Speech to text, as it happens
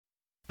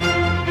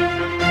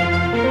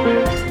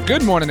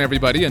Good morning,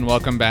 everybody, and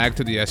welcome back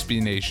to the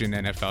SB Nation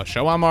NFL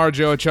Show. I'm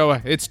Arjo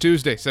Ochoa. It's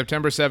Tuesday,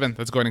 September 7th.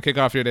 Let's go ahead and kick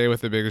off your day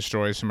with the biggest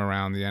stories from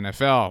around the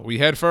NFL. We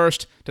head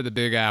first to the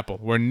Big Apple,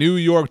 where New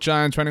York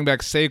Giants running back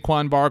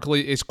Saquon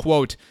Barkley is,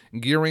 quote,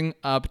 gearing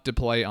up to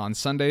play on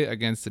Sunday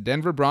against the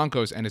Denver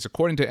Broncos and is,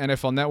 according to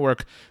NFL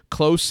Network,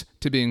 close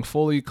to being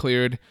fully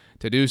cleared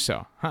to do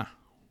so.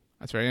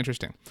 That's very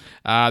interesting.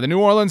 The New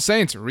Orleans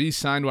Saints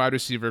re-signed wide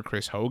receiver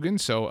Chris Hogan,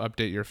 so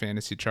update your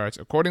fantasy charts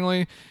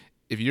accordingly.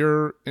 If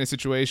you're in a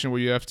situation where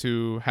you have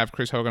to have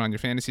Chris Hogan on your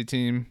fantasy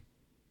team,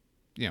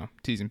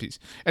 T's and P's.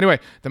 Anyway,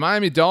 the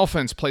Miami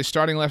Dolphins play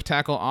starting left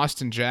tackle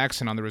Austin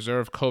Jackson on the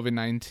reserve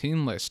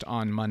COVID-19 list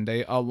on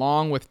Monday,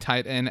 along with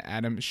tight end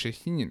Adam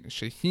Shaheen.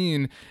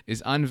 Shaheen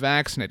is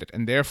unvaccinated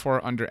and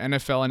therefore under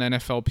NFL and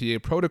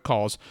NFLPA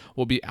protocols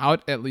will be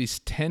out at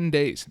least 10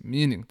 days,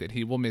 meaning that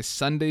he will miss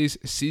Sunday's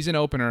season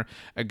opener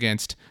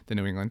against the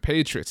New England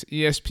Patriots.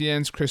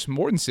 ESPN's Chris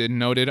Mortensen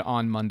noted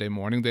on Monday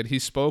morning that he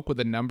spoke with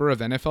a number of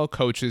NFL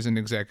coaches and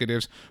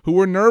executives who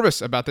were nervous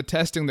about the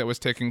testing that was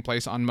taking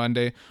place on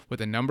Monday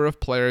with a number of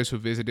players who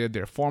visited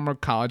their former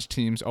college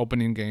teams'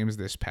 opening games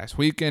this past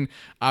weekend.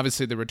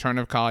 Obviously, the return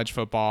of college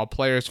football,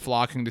 players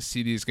flocking to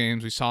see these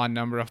games. We saw a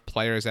number of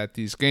players at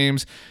these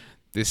games.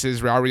 This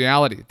is our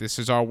reality. This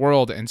is our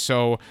world. And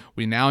so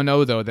we now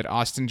know, though, that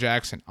Austin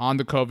Jackson on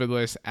the COVID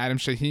list, Adam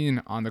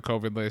Shaheen on the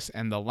COVID list,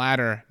 and the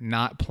latter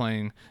not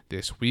playing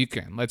this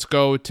weekend. Let's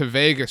go to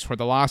Vegas, where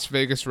the Las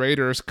Vegas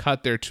Raiders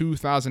cut their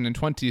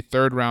 2020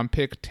 third-round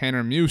pick,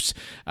 Tanner Muse.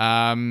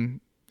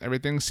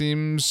 Everything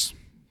seems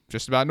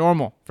just about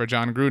normal for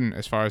John Gruden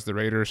as far as the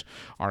Raiders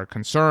are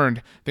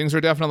concerned. Things are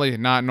definitely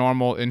not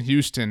normal in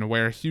Houston,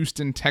 where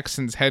Houston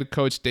Texans head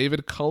coach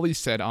David Culley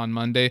said on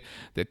Monday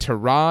that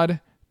Tyrod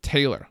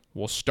Taylor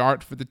will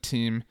start for the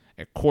team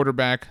at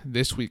quarterback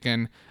this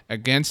weekend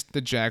against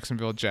the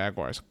Jacksonville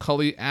Jaguars.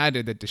 Culley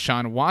added that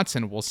Deshaun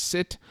Watson will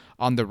sit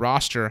on the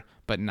roster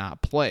but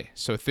not play.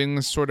 So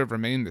things sort of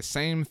remain the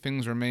same.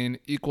 Things remain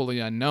equally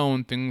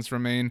unknown. Things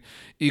remain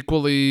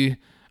equally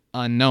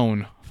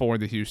unknown for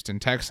the Houston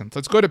Texans.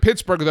 Let's go to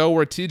Pittsburgh, though,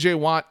 where TJ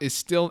Watt is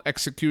still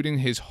executing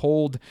his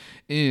hold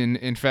in.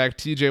 In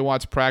fact, TJ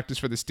Watt's practice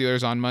for the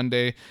Steelers on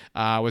Monday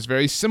was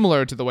very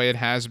similar to the way it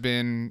has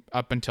been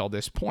up until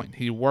this point.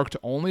 He worked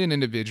only in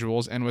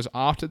individuals and was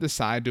off to the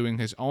side doing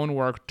his own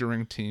work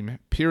during team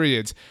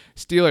periods.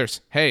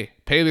 Steelers, hey,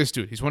 pay this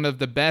dude. He's one of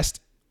the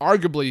best,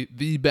 arguably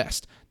the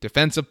best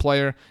defensive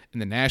player in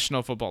the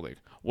National Football League.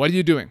 What are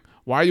you doing?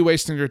 Why are you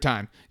wasting your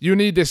time? You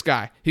need this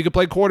guy. He could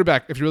play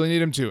quarterback if you really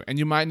need him to, and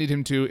you might need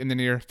him to in the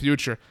near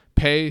future.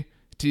 Pay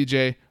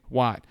TJ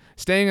Watt.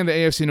 Staying in the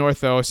AFC North,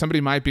 though,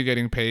 somebody might be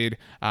getting paid.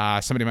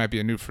 Somebody might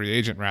be a new free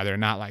agent, rather,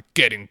 not like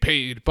getting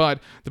paid. But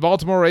the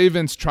Baltimore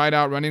Ravens tried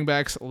out running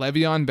backs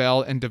Le'Veon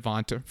Bell and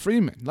Devonta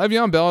Freeman.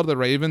 Le'Veon Bell to the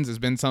Ravens has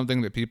been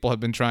something that people have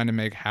been trying to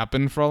make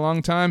happen for a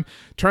long time.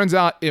 Turns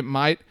out it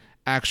might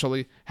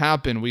actually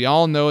happen. We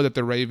all know that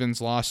the Ravens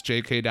lost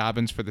J.K.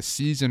 Dobbins for the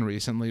season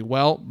recently.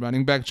 Well,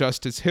 running back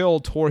Justice Hill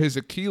tore his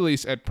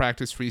Achilles at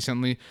practice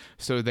recently,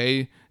 so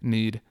they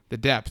need the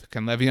depth.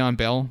 Can Le'Veon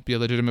Bell be a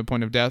legitimate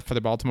point of depth for the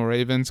Baltimore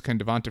Ravens? Can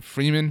Devonta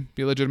Freeman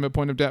be a legitimate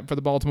point of depth for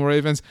the Baltimore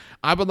Ravens?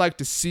 I would like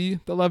to see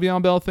the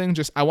Le'Veon Bell thing.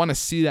 I want to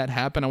see that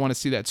happen. I want to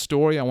see that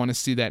story. I want to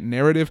see that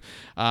narrative.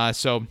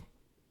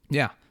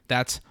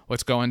 That's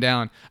what's going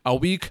down. A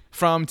week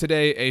from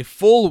today, a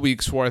full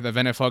week's worth of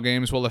NFL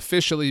games will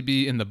officially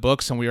be in the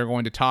books, and we are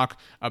going to talk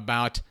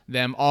about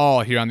them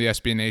all here on the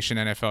SB Nation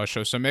NFL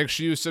Show. So make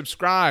sure you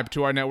subscribe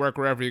to our network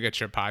wherever you get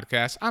your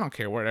podcasts. I don't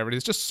care wherever it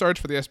is. Just search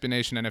for the SB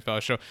Nation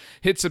NFL Show.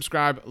 Hit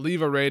subscribe,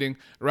 leave a rating,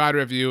 write a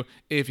review.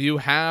 If you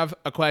have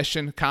a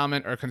question,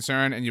 comment, or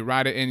concern, and you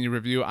write it in your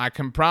review, I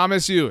can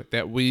promise you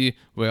that we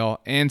will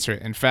answer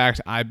it. In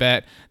fact, I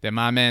bet that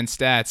my man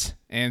Stats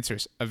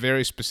answers a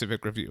very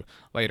specific review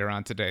later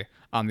on today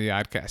on the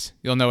Oddcast.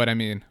 You'll know what I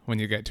mean when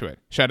you get to it.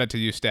 Shout out to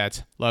you,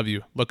 Stats. Love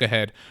you. Look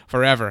ahead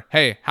forever.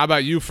 Hey, how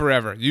about you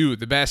forever? You,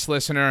 the best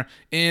listener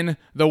in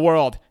the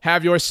world.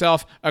 Have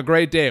yourself a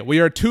great day. We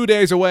are 2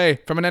 days away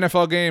from an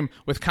NFL game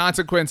with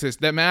consequences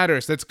that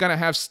matters, that's going to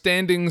have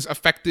standings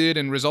affected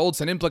and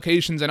results and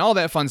implications and all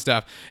that fun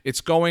stuff.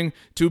 It's going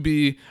to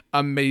be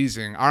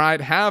amazing. All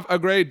right, have a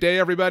great day,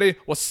 everybody.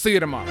 We'll see you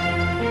tomorrow.